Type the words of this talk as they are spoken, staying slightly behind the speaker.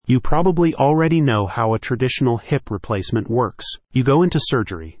You probably already know how a traditional hip replacement works. You go into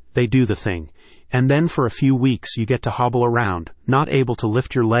surgery, they do the thing, and then for a few weeks you get to hobble around, not able to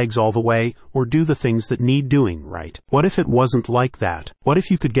lift your legs all the way or do the things that need doing, right? What if it wasn't like that? What if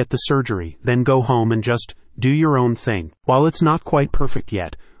you could get the surgery, then go home and just do your own thing? While it's not quite perfect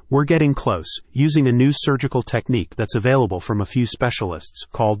yet, we're getting close, using a new surgical technique that's available from a few specialists,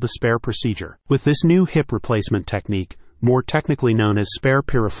 called the SPAIRE procedure. With this new hip replacement technique, more technically known as SPAIRE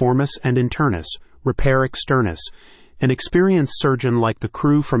piriformis and internus, repair externus, an experienced surgeon like the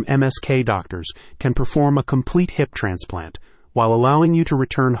crew from MSK Doctors can perform a complete hip transplant, while allowing you to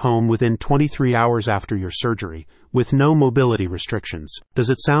return home within 23 hours after your surgery, with no mobility restrictions. Does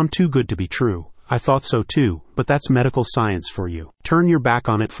it sound too good to be true? I thought so too, but that's medical science for you. Turn your back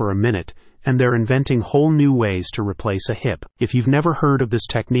on it for a minute, and they're inventing whole new ways to replace a hip. If you've never heard of this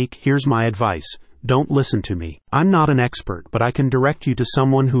technique, here's my advice. Don't listen to me. I'm not an expert, but I can direct you to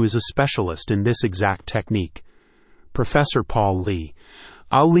someone who is a specialist in this exact technique. Professor Paul Lee.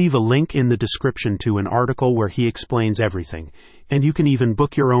 I'll leave a link in the description to an article where he explains everything, and you can even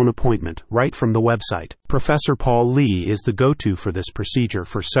book your own appointment right from the website. Professor Paul Lee is the go-to for this procedure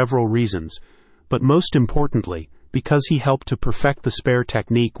for several reasons, but most importantly, because he helped to perfect the SPAIRE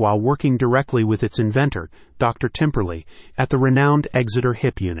technique while working directly with its inventor, Dr. Timperley, at the renowned Exeter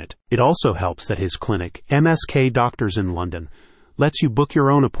Hip Unit. It also helps that his clinic, MSK Doctors in London, lets you book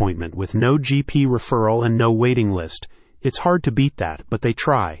your own appointment with no GP referral and no waiting list. It's hard to beat that, but they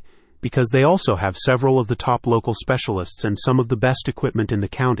try, because they also have several of the top local specialists and some of the best equipment in the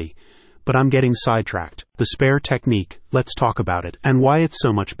county. But I'm getting sidetracked. The SPAIRE technique, let's talk about it, and why it's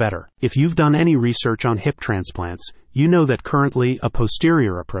so much better. If you've done any research on hip transplants, you know that currently a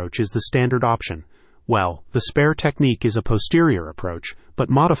posterior approach is the standard option. Well, the SPAIRE technique is a posterior approach, but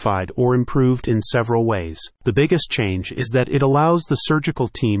modified or improved in several ways. The biggest change is that it allows the surgical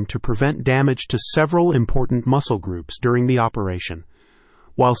team to prevent damage to several important muscle groups during the operation.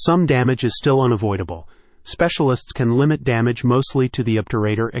 While some damage is still unavoidable, specialists can limit damage mostly to the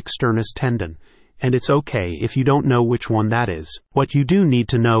obturator externus tendon, and it's okay if you don't know which one that is. What you do need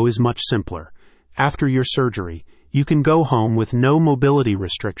to know is much simpler. After your surgery, you can go home with no mobility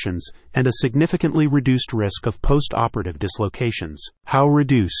restrictions and a significantly reduced risk of post-operative dislocations. How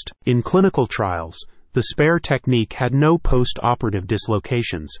reduced? In clinical trials, the SPAIRE technique had no post-operative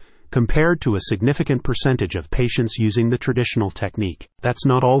dislocations, compared to a significant percentage of patients using the traditional technique. That's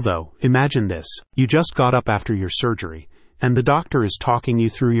not all though. Imagine this. You just got up after your surgery, and the doctor is talking you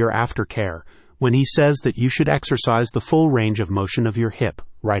through your aftercare when he says that you should exercise the full range of motion of your hip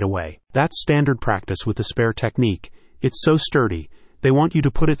right away. That's standard practice with the SPAIRE technique. It's so sturdy, they want you to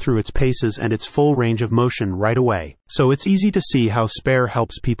put it through its paces and its full range of motion right away. So it's easy to see how SPAIRE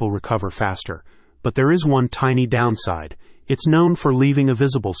helps people recover faster. But there is one tiny downside. It's known for leaving a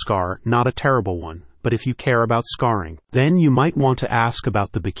visible scar, not a terrible one, but if you care about scarring, then you might want to ask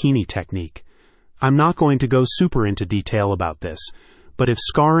about the bikini technique. I'm not going to go super into detail about this, but if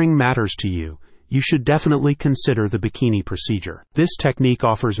scarring matters to you, you should definitely consider the bikini procedure. This technique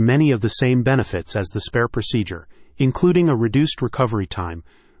offers many of the same benefits as the SPAIRE procedure, including a reduced recovery time,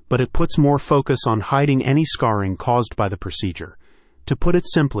 but it puts more focus on hiding any scarring caused by the procedure. To put it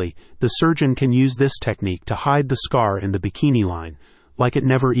simply, the surgeon can use this technique to hide the scar in the bikini line, like it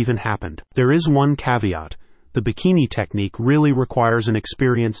never even happened. There is one caveat. The bikini technique really requires an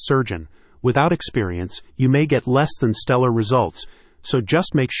experienced surgeon. Without experience, you may get less than stellar results, so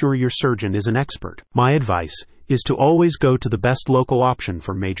just make sure your surgeon is an expert. My advice is to always go to the best local option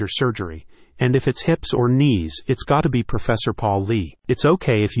for major surgery, and if it's hips or knees, it's got to be Professor Paul Lee. It's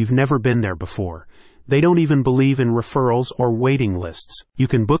okay if you've never been there before. They don't even believe in referrals or waiting lists. You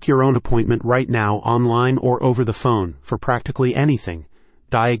can book your own appointment right now online or over the phone for practically anything,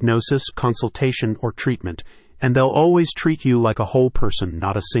 diagnosis, consultation, or treatment, and they'll always treat you like a whole person,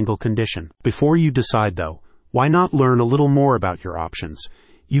 not a single condition. Before you decide though, why not learn a little more about your options?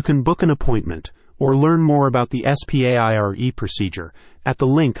 You can book an appointment or learn more about the SPAIRE procedure at the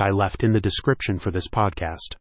link I left in the description for this podcast.